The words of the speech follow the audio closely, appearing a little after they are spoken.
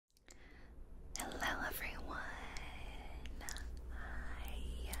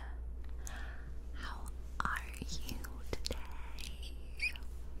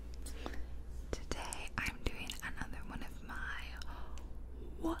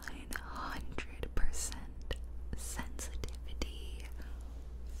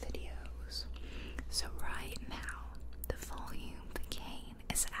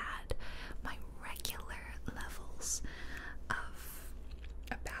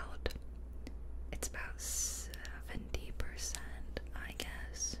it's about 70%, I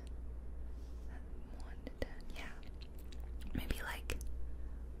guess. 1 to 10, yeah. Maybe like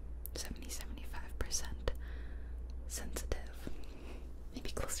 70-75% sensitive. Maybe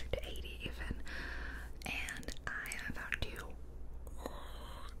closer to 80 even. And I am about to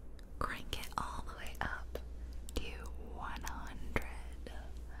crank it all the way up to 100.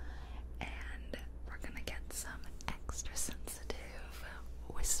 And we're gonna get some extra sensitive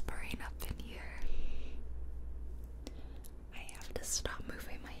whispering up in here. I have to stop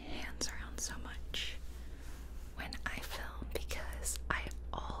moving my hands around so much when I film because I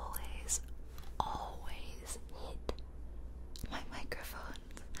always hit my microphones.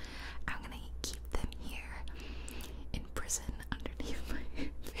 I'm gonna keep them here in prison underneath my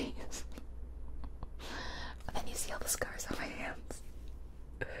face. But then you see all the scars on my hands.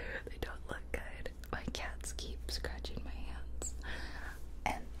 They don't look good. My cats keep scratching my hands.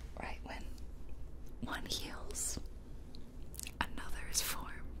 And right when one heals, another is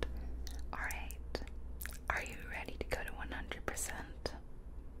formed. Alright. Are you ready to go to 100%?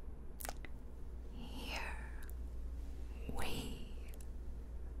 Here we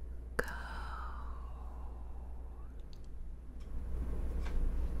go.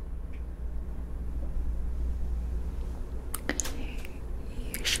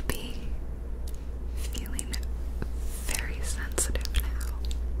 You should be feeling very sensitive now.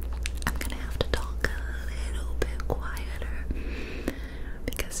 I'm gonna have to talk a little bit quieter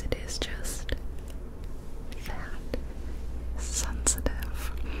because it is just that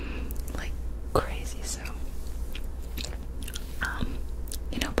sensitive, like crazy. So,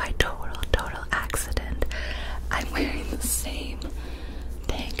 you know, by total accident, I'm wearing the same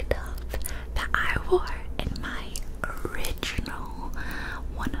tank top that I wore in my original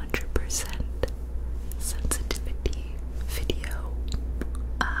 100% sensitivity video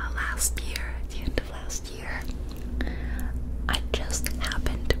last year, at the end of last year. I just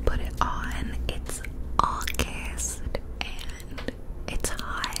happened to put it on. It's August and it's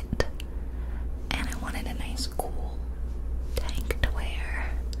hot, and I wanted a nice cool tank to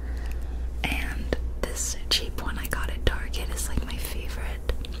wear. And this cheap one I got at Target is like my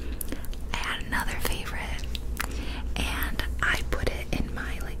favorite. I had another favorite, and I put it in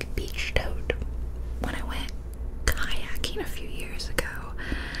my like beach tote when I went kayaking a few years ago.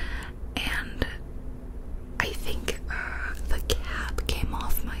 And I think the cap came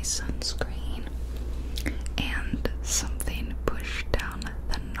off my sunscreen and something pushed down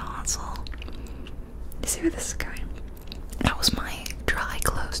the nozzle. You see where this is going? That was my dry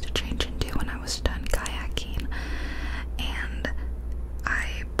clothes to change into when I was done kayaking, and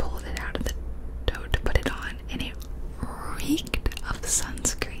I pulled it out of the tote to put it on, and it reeked of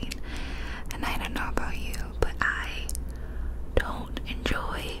sunscreen. And I don't know about you, but I don't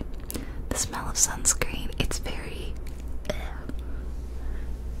enjoy the smell of sunscreen. It's very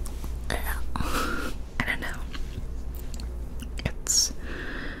I don't know. It's,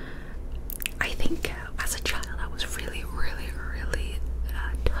 I think as a child I was really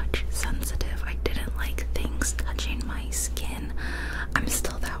touch sensitive. I didn't like things touching my skin. I'm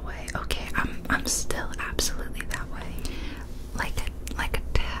still that way. Okay, I'm still absolutely that way. Like a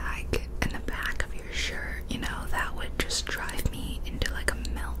tag in the back of your shirt, you know, that would just drive me into like a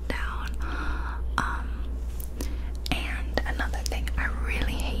meltdown. And another thing I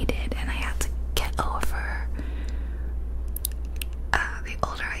really hated, and I had to get over the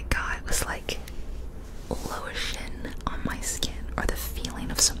older I got, was like lotion on my skin, or the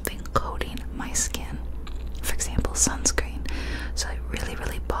feeling of something coating my skin. For example, sunscreen. So it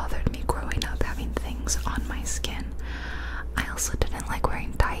really bothered me growing up having things on my skin. I also didn't like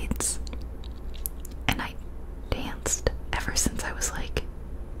wearing tights, and I danced ever since I was like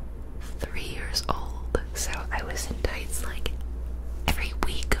 3 years old. So I was in tights like every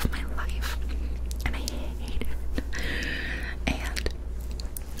week of my life, and I hated it. And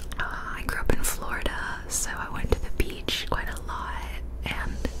I grew up in Florida, so I went to the beach quite a lot,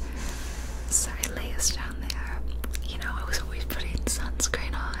 and Silas down there, you know, I was always putting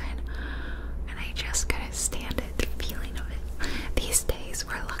sunscreen on, and I just couldn't stand it, the feeling of it. These days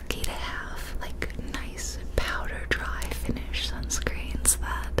we're lucky to have like nice powder dry finish sunscreens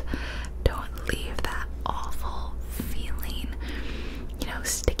that don't leave that awful feeling, you know,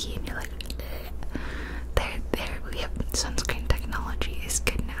 sticky, and you're like, there we have sunscreen technology is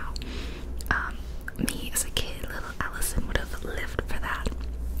good now. Me as a kid, little Allison would have lived for that.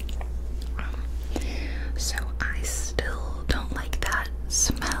 So I still don't like that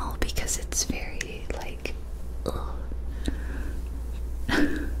smell because it's very like, ugh.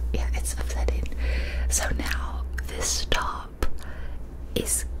 Yeah, it's upsetting. So now this top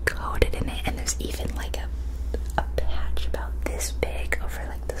is coating coated in it, and there's even like a patch about this big over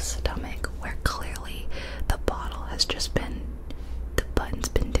like the stomach where clearly the bottle has just been, the button's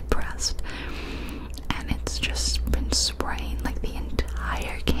been depressed, and it's just been spraying like the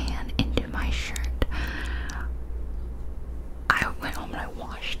entire can into my shirt. I went home and I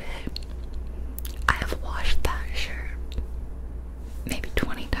washed it. I have washed that shirt maybe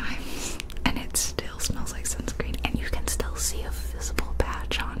 20 times, and it still smells like sunscreen, and you can still see a visible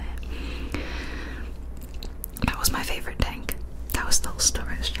patch on it. That was my favorite tank. That was the whole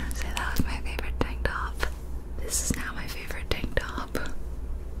story I was trying to say. That was my favorite tank top. This is now my favorite tank top.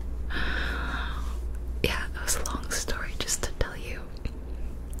 Yeah, that was a long story just to tell you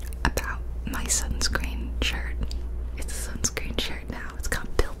about my sunscreen shirt. It's a sunscreen shirt now. It's got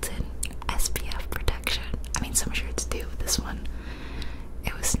built-in SPF protection. I mean, some shirts do. This one,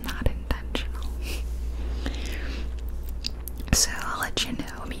 it was not intentional. So I'll let you know.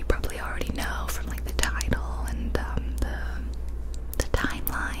 I mean, you probably already know from like the title and the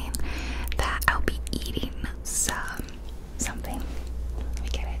timeline that I'll be eating something. Let me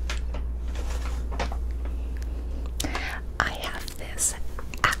get it. I have this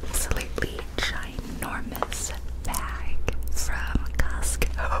absolutely ginormous bag from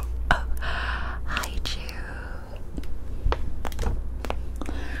Costco. Oh, hi, Ju.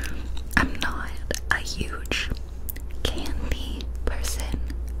 I'm not a huge candy person.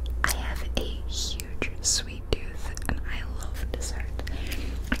 I have a huge sweet tooth, and I love dessert.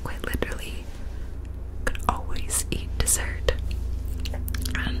 I quite literally could always eat dessert.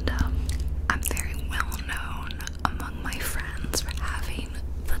 And I'm very well known among my friends for having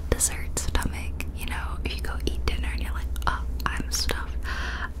the dessert stomach. You know, if you go eat dinner and you're like, oh, I'm stuffed,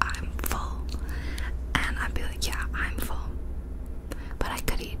 I'm full, and I'd be like, yeah, I'm full, but I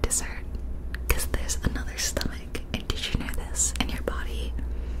could eat dessert because there's another stomach. And did you know this? In your body,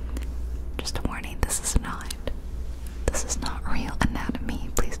 just a warning, this is not real anatomy.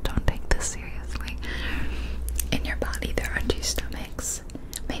 Please don't take this seriously. In your body there are two stomachs,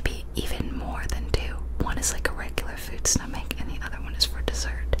 maybe even more than two. One is like a regular food stomach and the other one is for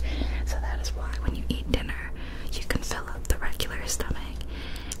dessert. So that is why when you eat dinner, you can fill up the regular stomach,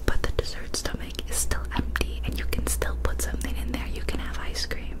 but the dessert stomach is still empty, and you can still put something in there. You can have ice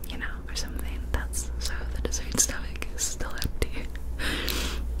cream, you know, or something. That's so the dessert stomach is still empty.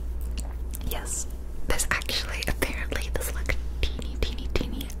 Yes, there's actually apparently this like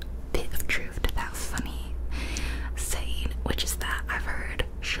teeny bit of truth to that funny saying, which is that I've heard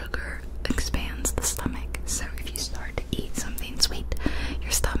sugar expands the stomach. So if you start to eat something sweet,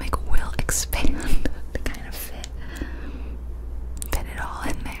 your stomach will expand to kind of fit it all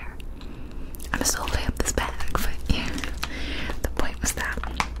in there. I'm still holding up this bag, but yeah, the point was that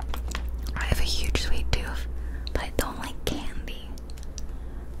I have a huge sweet tooth, but I don't like candy.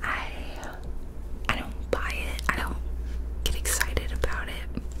 I don't buy it. I don't get excited about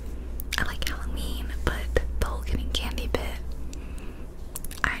it. I like Halloween, but the whole getting candy bit,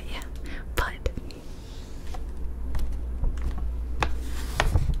 yeah. But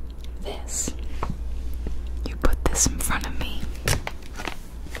this, you put this in front of me.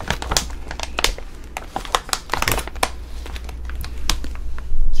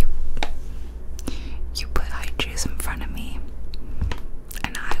 You put high juice in front of me,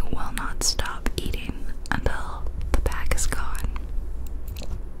 and I will not stop eating until the bag is gone.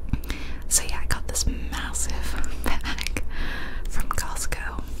 So yeah, I got this massive bag from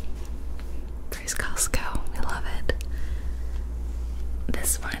Costco. Praise Costco, we love it.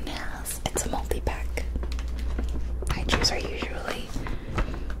 This one it's a multi-pack. High juice are usually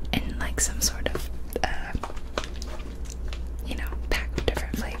in like some sort of, you know, pack of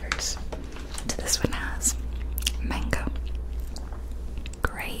different flavors. So this one has mango,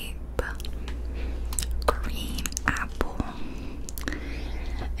 grape, green apple,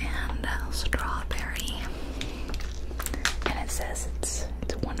 and strawberry. And it says it's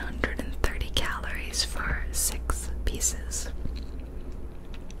 130 calories for 6 pieces.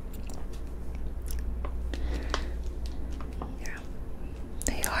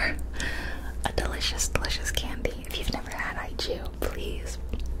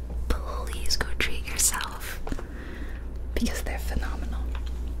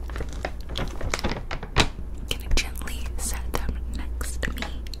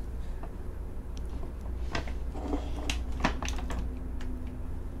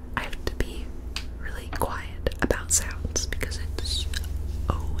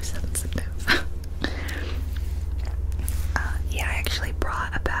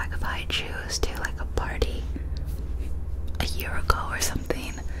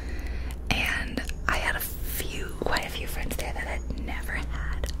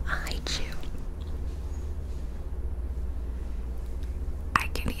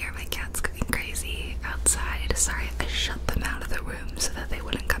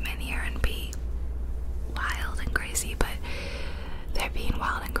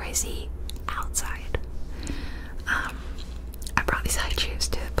 crazy outside. I brought these high shoes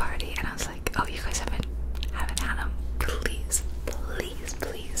to the party, and I was like, "Oh, you guys haven't had them? Please, please,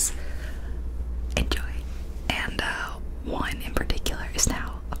 please enjoy." And one in particular is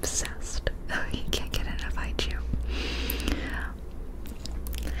now obsessed. He can't get enough high shoe.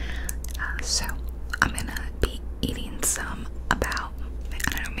 So I'm gonna be eating some about, I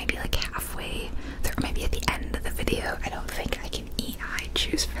don't know, maybe like halfway through, or maybe at the end of the video. I don't think I can eat high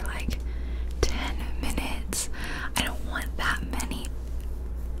chews for like 10 minutes. I don't want that many.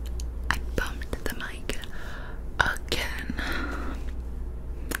 I bumped the mic again.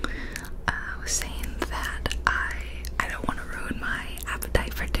 I was saying that I don't want to ruin my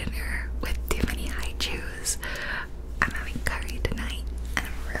appetite for dinner with too many high chews. I'm having curry tonight, and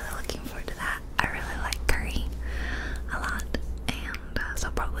I'm really looking forward to that. I really like curry a lot, and so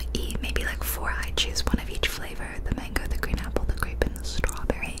I'll probably eat maybe like 4 high chews, one of each flavor: the mango, the green apple, the grape, and the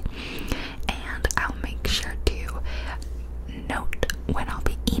strawberry. And I'll make sure to note when I'll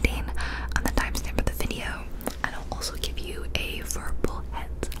be eating on the timestamp of the video, and I'll also give you a verbal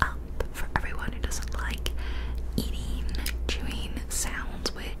heads up for everyone who doesn't like eating, chewing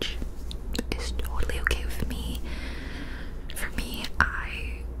sounds, which is totally okay with me. For me,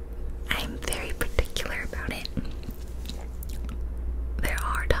 I'm very particular about it. There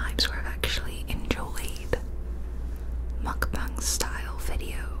are times where I've actually enjoyed mukbang style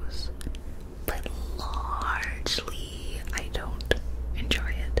videos, but largely I don't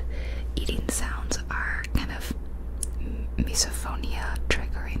enjoy it. Eating sounds are kind of misophonia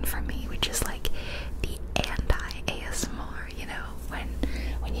triggering for me, which is like the anti-ASMR, you know, when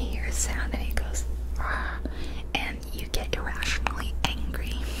you hear a sound and it goes "Rah," and you get irrationally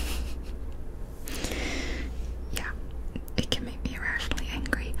angry. Yeah, it can make me irrationally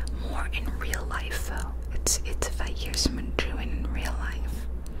angry. More in real life though. It's if I hear someone chewing in real life.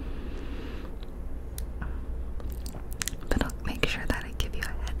 But I'll make sure that I give you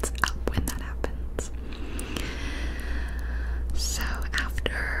a heads up when that happens. So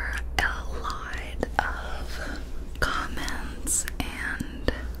after a lot of comments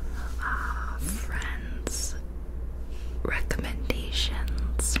and friends'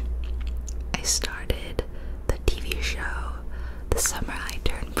 recommendations, I started the TV show The Summer I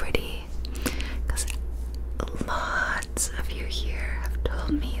Turned Pretty, because lots of you here have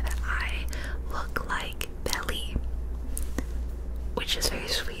told me that I look like Belly, which is very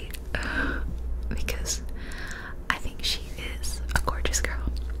sweet because I think she is a gorgeous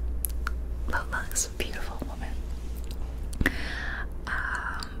girl. Lola is a beautiful woman.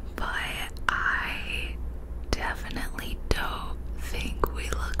 But I definitely don't think we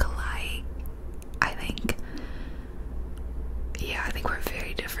look alike. I think we're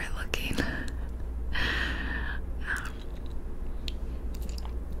very different looking.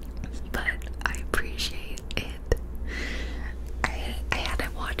 But I appreciate it. I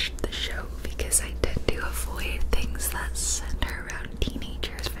hadn't watched the show because I tend to avoid things that center around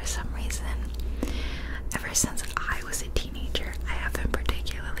teenagers for some reason. Ever since I was a teenager, I haven't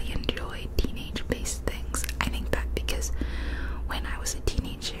particularly enjoyed teenage-based things. I think that because when I was a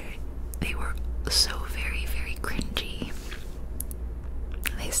teenager, they were so very, very cringy.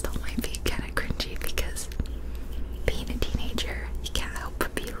 They still might be kind of cringy because being a teenager, you can't help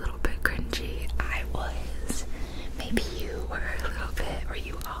but be a little bit cringy. I was. Maybe you were a little bit, or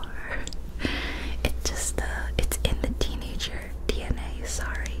you are. It's just it's in the teenager DNA,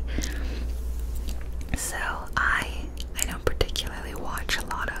 sorry. So I don't particularly watch a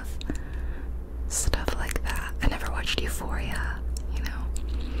lot of stuff like that. I never watched Euphoria, you know.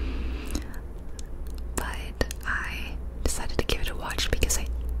 But I decided to give it a watch because I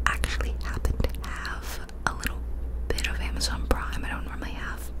actually happen to have a little bit of Amazon Prime. I don't normally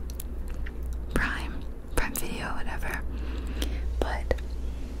have Prime Video, whatever. But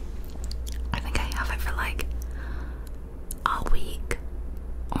I think I have it for like a week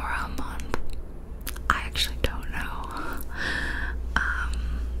or a month. I actually don't know.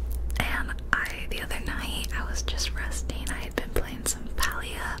 And the other night I was just resting. I had been playing some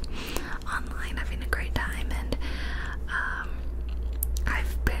Palia online, having a great time, and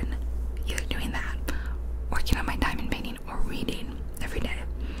I've been either doing that, working on my diamond painting, or reading every day.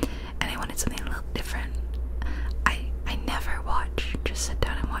 And I wanted something a little different. I never just sit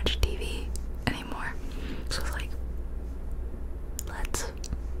down and watch TV anymore. So I was like, let's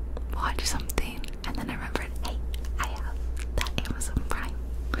watch something. And then I remembered, hey, I have that Amazon Prime.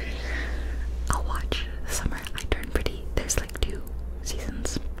 I'll watch The Summer I Turned Pretty. There's like 2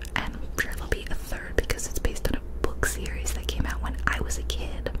 seasons, and I'm sure there'll be a 3rd because it's based on a book series that came out when I was a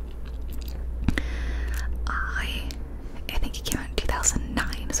kid. I think it came out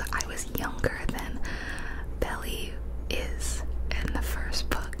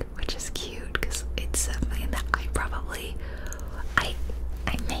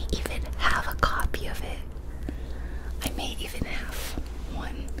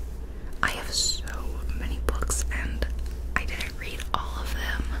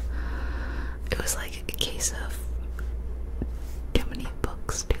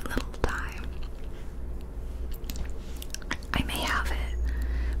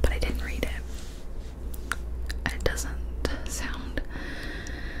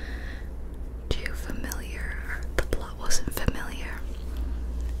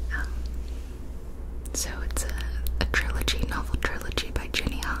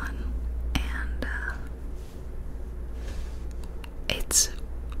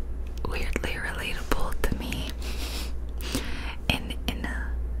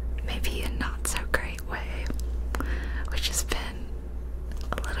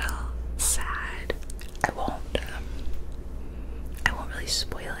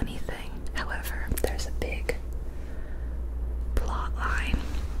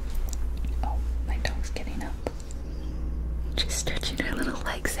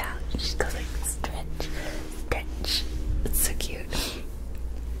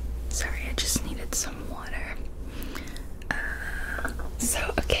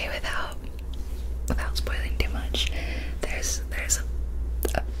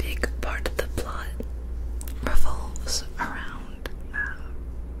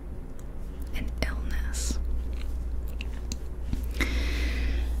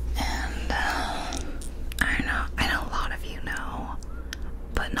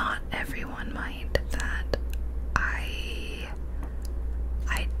not everyone might, that I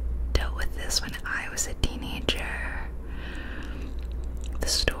dealt with this when I was a teenager. The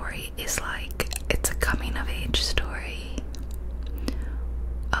story is like, it's a coming of age story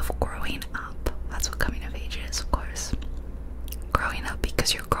of growing up. That's what coming of age is, of course. Growing up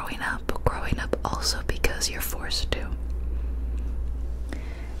because you're growing up, but growing up also because you're forced to.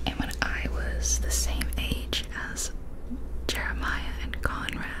 And when I was the same age as Jeremiah and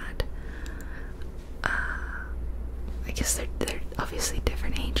Conrad, I guess they're obviously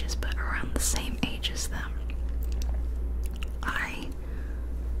different ages, but around the same age as them, I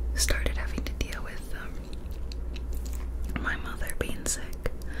started having to deal with my mother being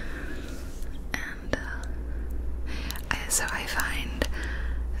sick. And so I find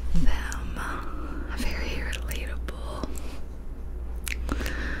them very relatable.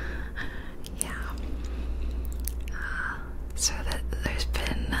 Yeah. So that there's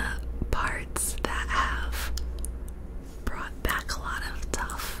been parts that have brought back a lot of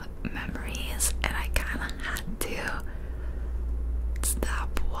tough memories, and I kind of had to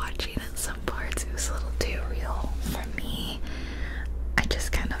stop watching at some parts. It was a little too real for me. I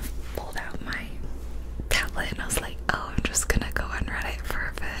just kind of pulled out my tablet and I was like, oh, I'm just gonna go on Reddit for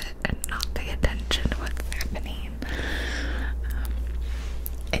a bit and not pay attention to what's happening.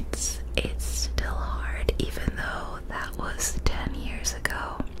 It's still hard, even though that was 10 years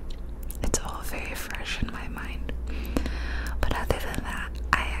ago. It's all very fresh in my mind. But other than that,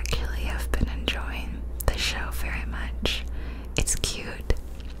 I actually have been enjoying the show very much. It's cute,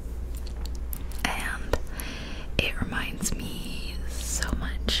 and it reminds me so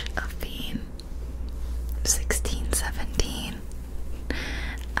much of being 16, 17.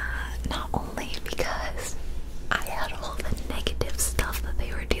 Not only because I had all the negative stuff that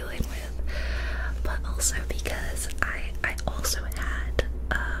they were dealing with, but also because I also had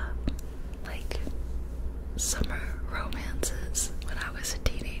like summer romances when I was a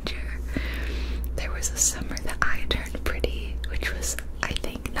teenager. There was a summer that I turned pretty, which was, I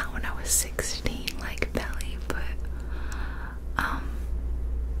think, not when I was 16 like Belly, but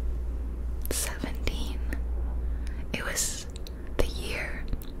 17. It was the year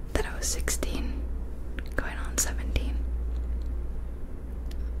that I was 16 going on 17.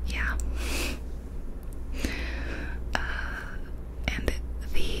 Yeah. And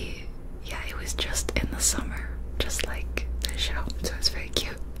it was just in the summer, just like the show, so it's very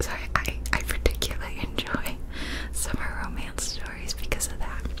cute. So I particularly enjoy summer romance stories because of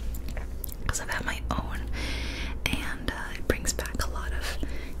that, because I've had my own, and it brings back a lot of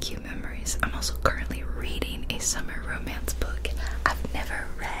cute memories. I'm also currently reading a summer romance book. I've never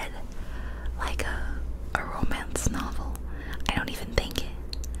read like a romance novel. I don't even think it.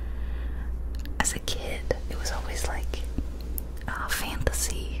 As a kid, it was always like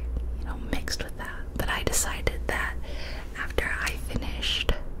fantasy, you know, mixed with that. But I decided that after I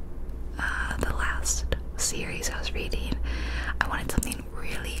finished the last series I was reading, I wanted something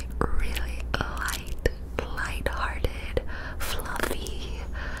really, really light-hearted, fluffy,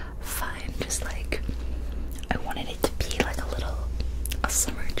 fun. Just like, I wanted it to be like a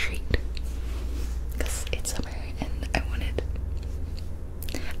summer treat, because it's summer, and I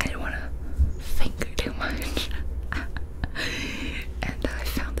didn't want to think too much. And I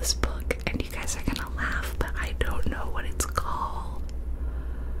found this book, and you guys are gonna laugh, but I don't know what it's called.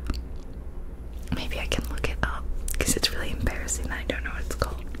 Maybe I can look it up, because it's really embarrassing that I don't know what it's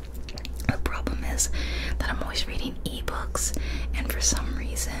called. The problem is that I'm always reading ebooks, and for some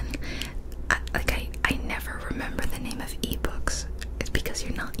reason, I never remember the name of ebooks. It's because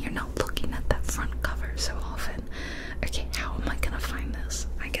you're not looking at that front cover so often. Okay, how am I gonna find this?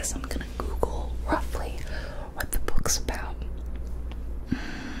 I guess I'm gonna Google roughly what the book's about.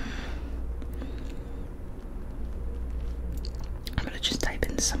 I'm gonna just type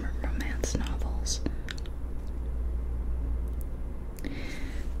in summer romance novels.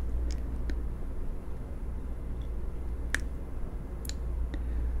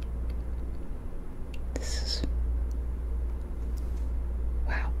 This is,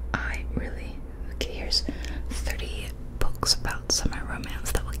 wow, okay, here's 30 books about summer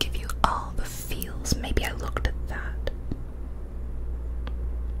romance that will give you all the feels. Maybe I looked at that.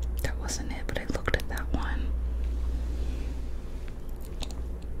 That wasn't it, but I looked at that one.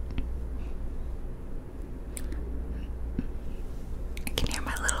 I can hear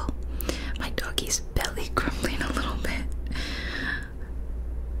my doggy's belly grumbling a little bit.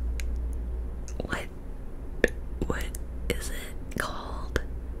 What is it called?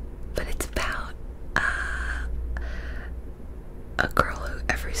 But it's about a girl who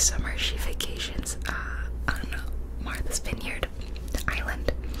every summer she vacations, I don't know, Martha's Vineyard, the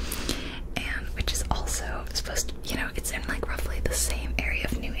island,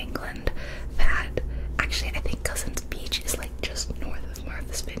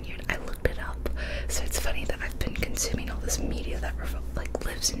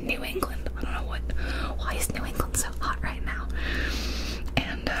 lives in New England. I don't know why is New England so hot right now?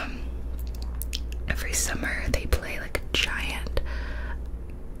 And every summer they play like a giant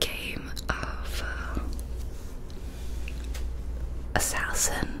game of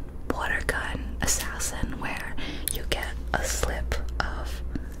assassin, water gun assassin, where you get a slip of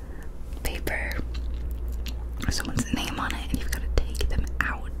paper or someone's name on it and you've got to take them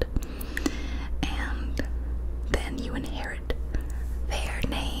out, and then you inherit their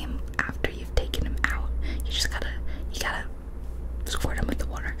name after you've taken them out. You gotta squirt them with the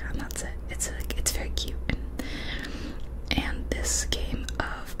water gun. That's it. It's very cute. And this game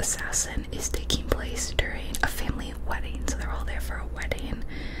of assassin is taking place during a family wedding, so they're all there for a wedding,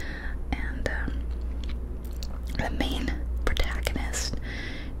 and the main protagonist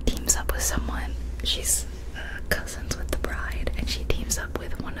teams up with someone. She's cousins with the bride, and she teams up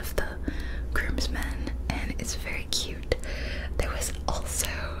with one of the groomsmen, and it's very cute. There was also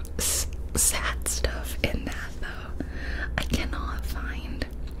sad stuff in that, though. I cannot find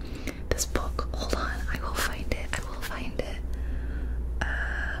this book. Hold on, I will find it.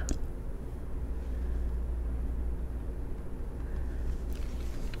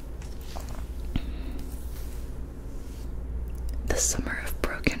 The Summer of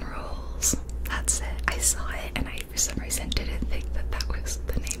Broken Rules. That's it. I saw it and I for some reason didn't think that that was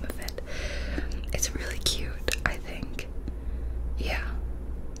the name of it. It's really cute, I think. Yeah.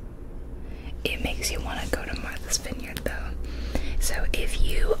 It makes you want to go to Martha's Vineyard, though. So if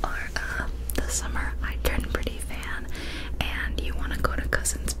you are the Summer I Turned Pretty fan and you want to go to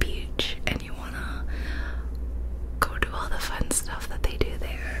Cousins Beach and you want to go do all the fun stuff that they do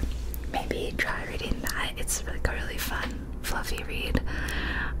there, maybe try reading that. It's like a really fun, fluffy read.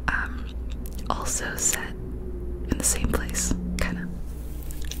 Also set in the same place, kinda.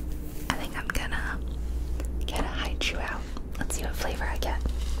 I think I'm gonna hide you out. Let's see what flavor I get.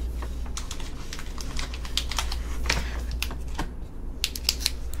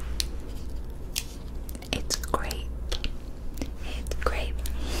 It's grape. It's grape.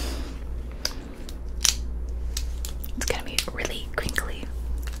 It's gonna be really crinkly.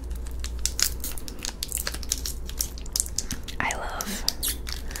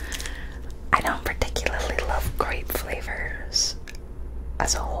 I don't particularly love grape flavors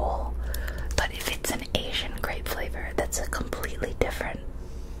as a whole, but if it's an Asian grape flavor, that's a completely different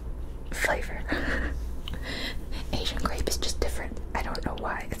flavor. Asian grape is just different. I don't know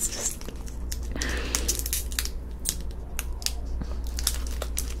why. It's just...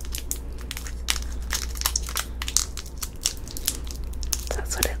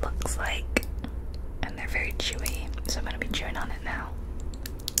 That's what it looks like. And they're very chewy, so I'm gonna be chewing on it now.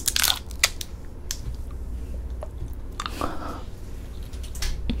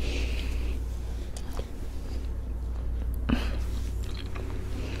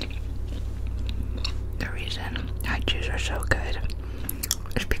 The reason hachis are so good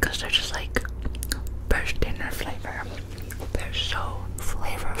is because they're just like burst in their flavor. They're so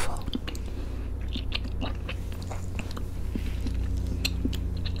flavorful.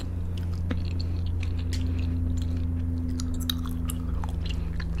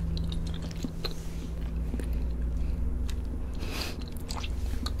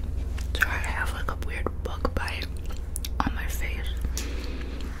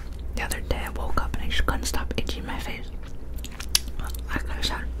 Couldn't stop itching my face. Like I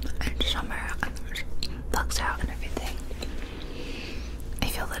said, it's summer and there's bugs out and everything. I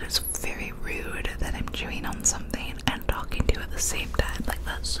feel that it's very rude that I'm chewing on something and talking to it at the same time. Like,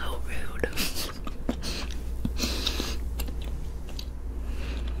 that's so rude.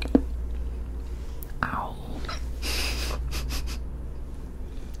 Ow.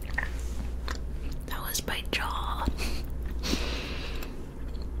 That was my jaw.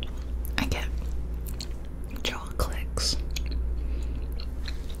 I get jaw clicks.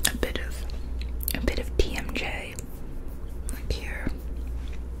 A bit of TMJ, like here,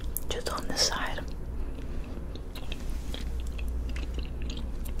 just on this side.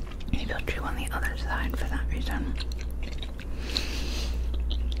 Maybe I'll chew on the other side for that reason.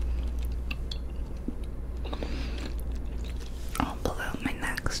 I'll pull out my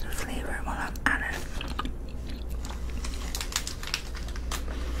next flavor while I'm at it.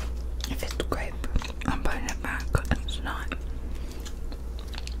 If it's grape, I'm putting it back. It's not.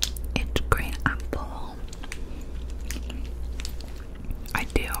 It's green apple. I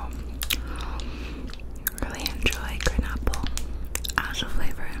do really enjoy green apple as a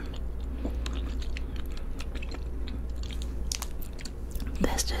flavor.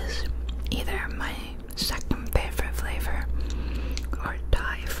 This is either my second favorite flavor or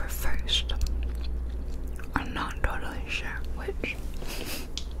tie for first. I'm not totally sure which.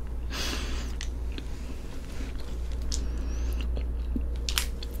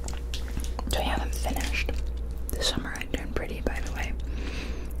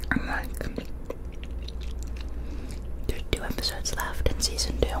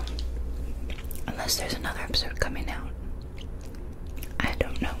 Unless there's another episode coming out. I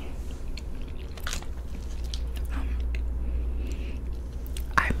don't know.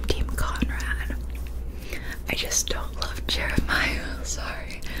 I'm Team Conrad. I just don't love Jeremiah.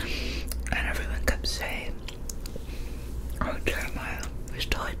 Sorry. And everyone kept saying, oh, Jeremiah was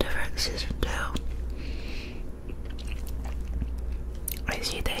totally different in season 2. I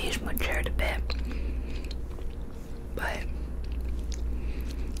see that he's matured a bit, but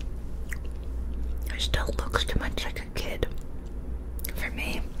he still looks too much like a kid for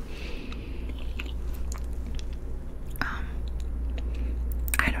me.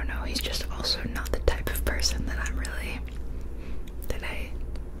 I don't know, he's just also not the type of person that I really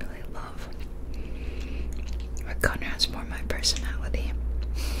love. But Conrad's more my personality.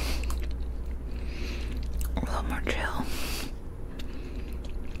 A little more chill.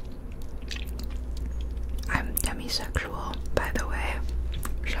 I'm demisexual, by the way,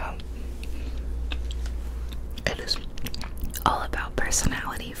 so it is all about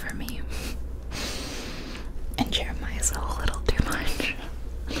personality for me. And Jeremiah's a little too much.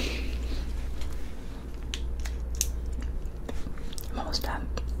 I'm almost done.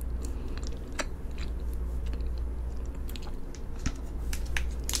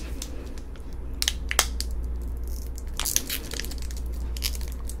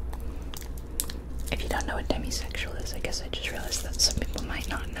 If you don't know what demisexual is, I guess I just realized that some people might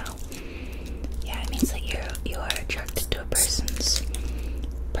not know. Yeah, it means that you are attracted to a person's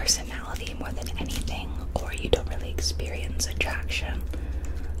personality more than anything, or you don't really experience attraction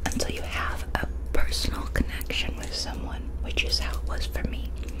until you have a personal connection with someone, which is how it was for me.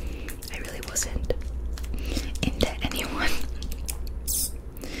 I really wasn't into anyone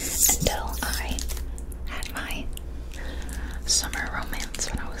until I had my summer romance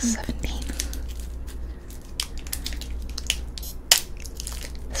when I was 17.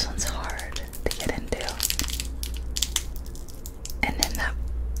 This one's hard to get into. And then that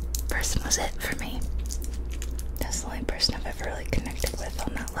person was it for me. That's the only person I've ever really connected with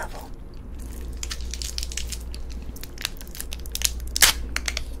on that level.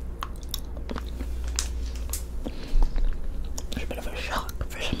 It was a bit of a shock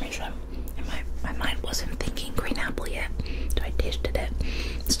for some reason. And my mind wasn't thinking green apple yet. So I tasted it.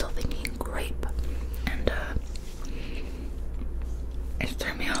 Still thinking grape. And it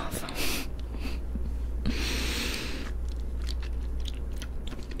threw me off.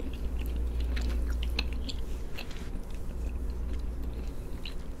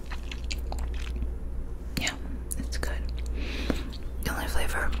 Yeah, it's good. The only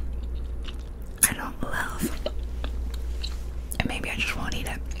flavor I don't love, and maybe I just won't eat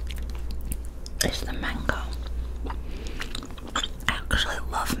it, is the mango. I actually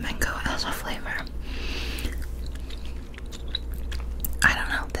love mango as a flavor. I don't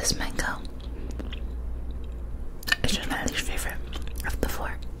know, this mango is just my least favorite of the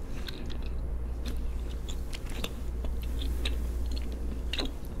 4.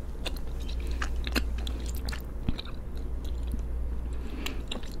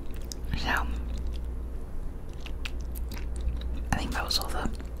 So, I think that was all the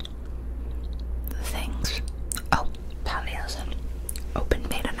things. Oh, Allison. Open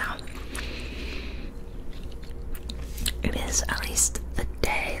beta now. It is at least the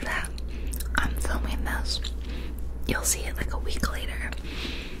day that I'm filming this. You'll see it like a week later.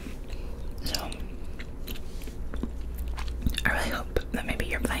 So, I really hope that maybe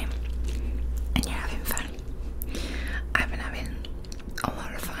you're playing and you're having fun. I've been having a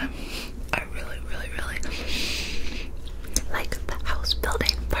lot of fun. I really like the house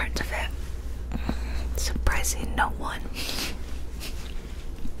building part of it. Surprising no one.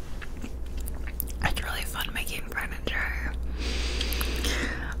 It's really fun making furniture.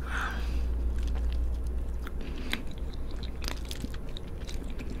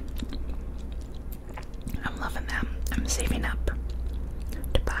 I'm loving them. I'm saving up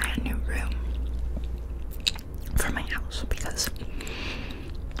to buy a new room for my house because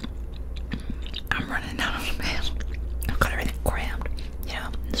I'm running out of space. I've got everything crammed. You know,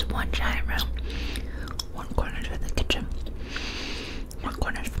 there's one giant room. One corner for the kitchen. One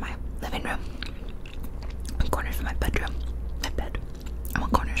corner for my living room. One corner for my bedroom. My bed. And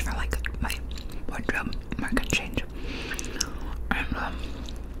one corner for like my wardrobe where I can change. And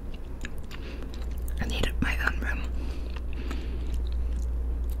I need my own room.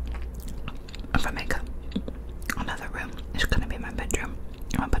 If I make another room, it's gonna be my bedroom.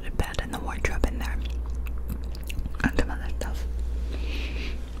 I'll put a bed and the wardrobe in there. And some other stuff.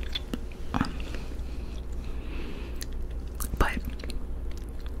 But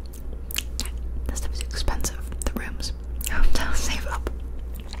this stuff is expensive, the rooms. I have to save up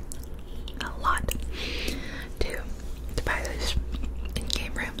a lot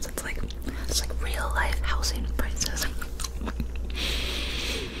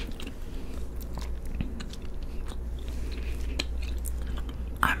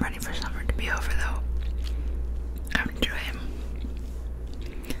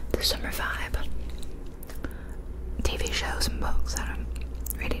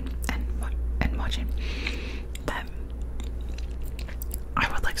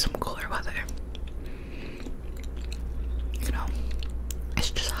some cooler weather. You know,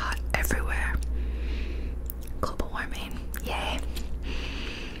 it's just hot everywhere. Global warming, yay.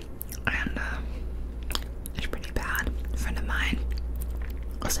 And it's pretty bad. A friend of mine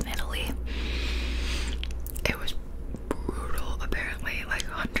was in Italy. It was brutal, apparently, like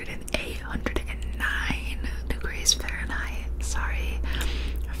 108, 109 degrees Fahrenheit. Sorry,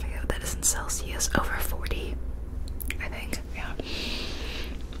 I forget what that is in Celsius. Over 40, I think. Yeah.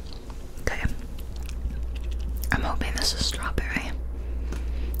 Okay. I'm hoping this is strawberry.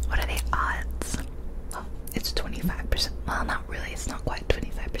 What are the odds? Oh, it's 25%. Well, not really. It's not quite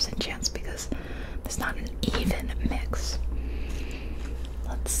 25% chance because there's not an even mix.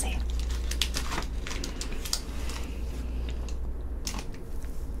 Let's see.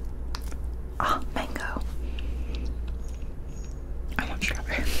 Oh, mango. I want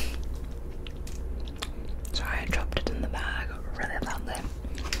strawberry. Sorry, I dropped it in the bag really loudly.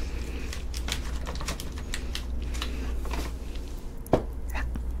 Yeah.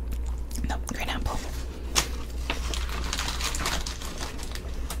 Nope, green apple.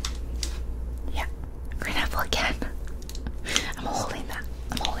 Yeah, green apple again. I'm holding that.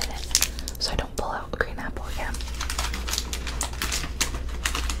 I'm holding it so I don't pull out a green apple again.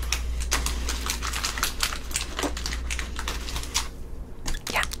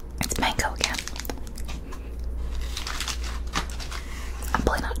 Yeah, it's mango again. I'm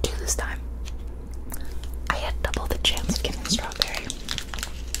pulling out 2 this time. I had double the chance of getting strawberry.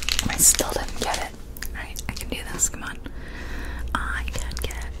 I still didn't get it. Alright, I can do this. Come on. I can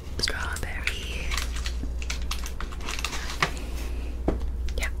get strawberry.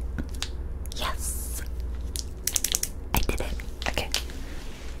 Yeah. Yes. I did it. Okay.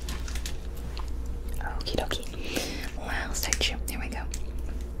 Okie dokie. Last chew. Here we go.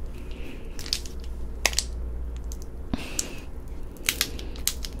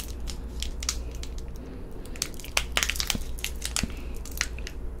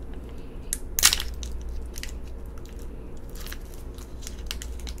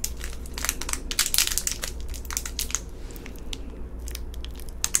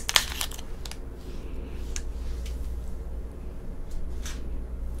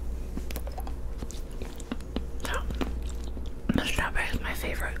 The strawberry is my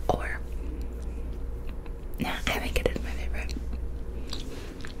favorite, or yeah, I think it is my favorite.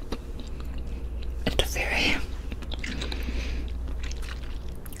 It's a very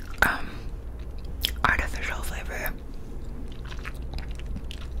artificial flavor.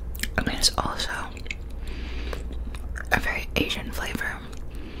 I mean, it's also a very Asian flavor.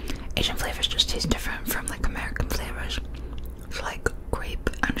 Asian flavors just taste different from like American flavors. So like grape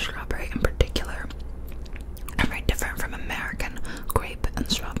and strawberry in particular are very different from American grape and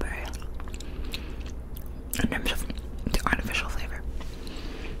strawberry in terms of the artificial flavor.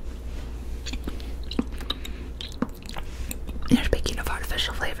 You know, speaking of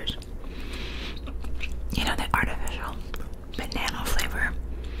artificial flavors, you know, the artificial banana flavor.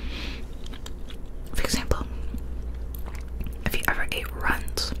 For example, if you ever ate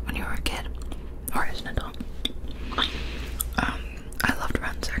Runs when you were a kid or as an adult, I loved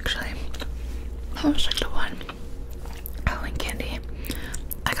Runs actually. That was like the one Halloween candy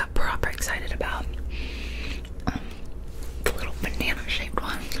I got proper excited about. The little banana shaped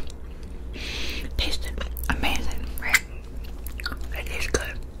ones tasted amazing, right? They taste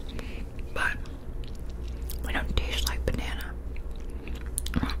good, but we don't taste like banana.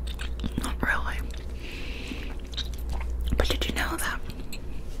 Not really. But did you know that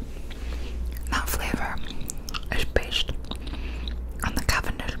that flavor is based on the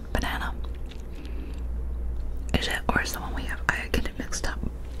Cavendish banana?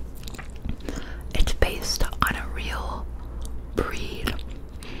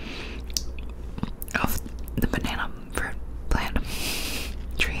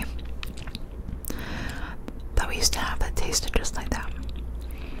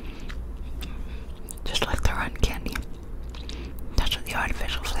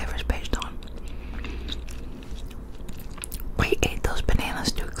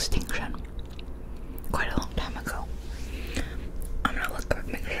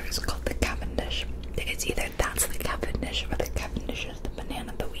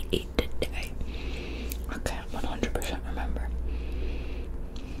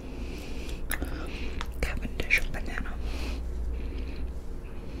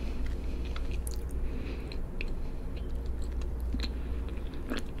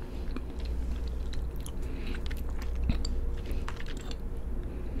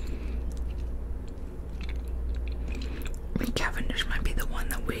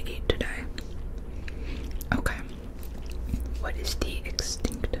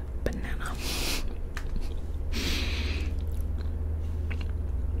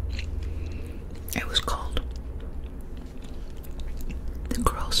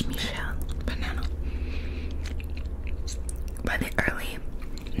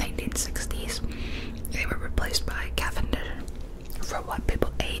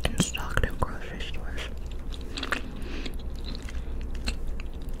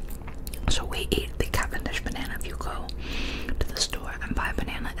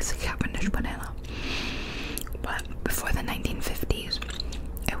 Cavendish banana. But before the 1950s,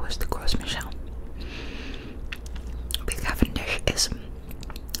 it was the Gros Michel. The Cavendish is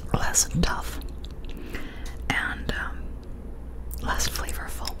less tough and less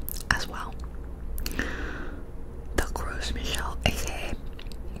flavorful as well. The Gros Michel, aka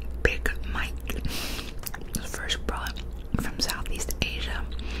Big Mike, was first brought from Southeast Asia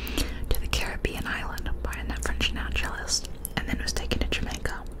to the Caribbean island by a French naturalist, and then was taken to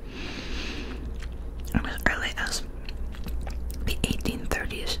Jamaica. And as early as the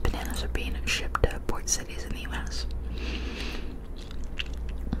 1830s, bananas are being shipped to port cities in the US.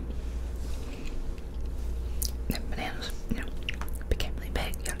 And bananas, became really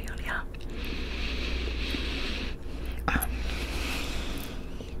big, yada yada yada.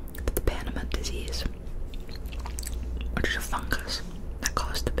 The Panama disease, which is a fungus that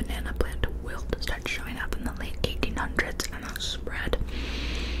caused the banana plant to wilt, started showing up in the late 1800s, and that spread.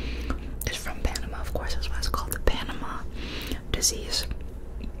 Is from Panama, of course. That's why it's called the Panama disease.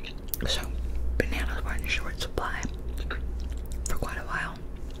 So bananas were in short supply for quite a while,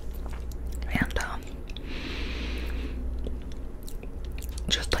 and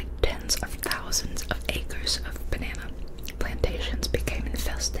just like tens of thousands of acres of banana plantations became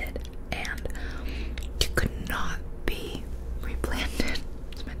infested, and you could not be replanted.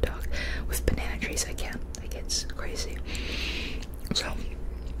 It's my dog with banana trees. I can't. Like, it's crazy. So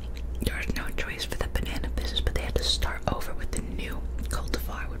there was no choice for the banana business, but they had to start over with the new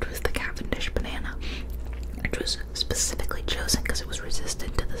cultivar, which was the Cavendish banana, which was specifically chosen because it was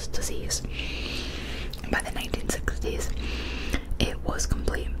resistant to this disease. And by the 1960s, it was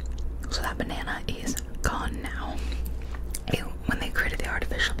complete. So that banana is gone now. When they created the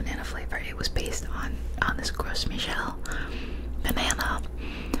artificial banana flavor, it was based on this Gros Michel banana,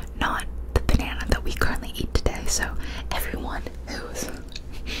 not the banana that we currently eat today. So everyone who's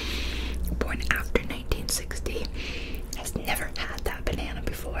born after 1960 has never had that banana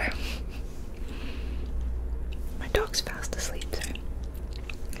before. My dog's fast asleep, so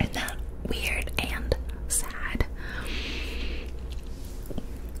isn't that weird and sad?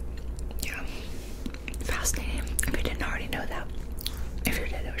 Yeah, fascinating. If you didn't already know that, if you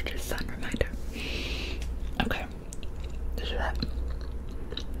did, it was just a fun reminder. Okay, this is that.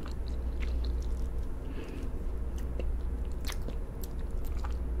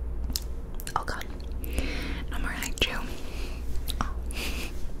 Oh god, no more chew. Oh.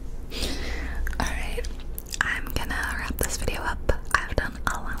 Alright, I'm gonna wrap this video up. I've done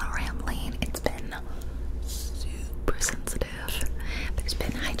a lot of rambling. It's been super sensitive. There's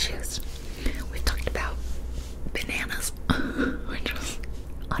been high chews. We've talked about bananas, which was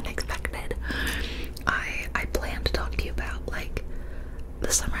unexpected. I planned to talk to you about, like,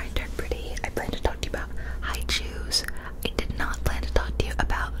 the summer I turned pretty. I planned to talk to you about high chews. I did not plan to talk to you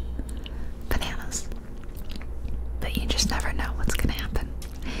about bananas. But you just never know what's gonna happen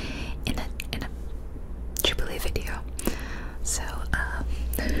in a Jubilee video. So,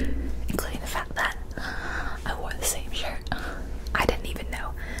 including the fact that I wore the same shirt. I didn't even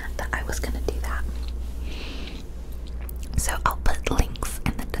know that I was gonna do that. So I'll put links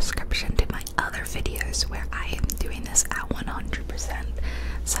in the description to my other videos where I am doing this at 100%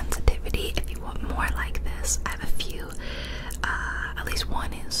 sensitivity. If you want more like this, I have a few. At least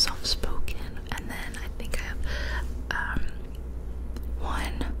one is soft-spoken, and then I think I have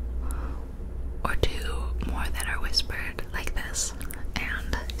one or two more that are whispered like this.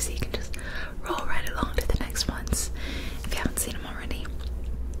 And so you can just roll right along to the next ones if you haven't seen them already.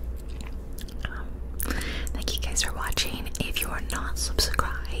 Thank you guys for watching. If you are not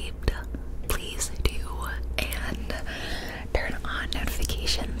subscribed, please do, and turn on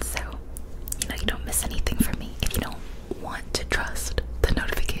notifications so you know you don't miss anything from me. If you don't want to trust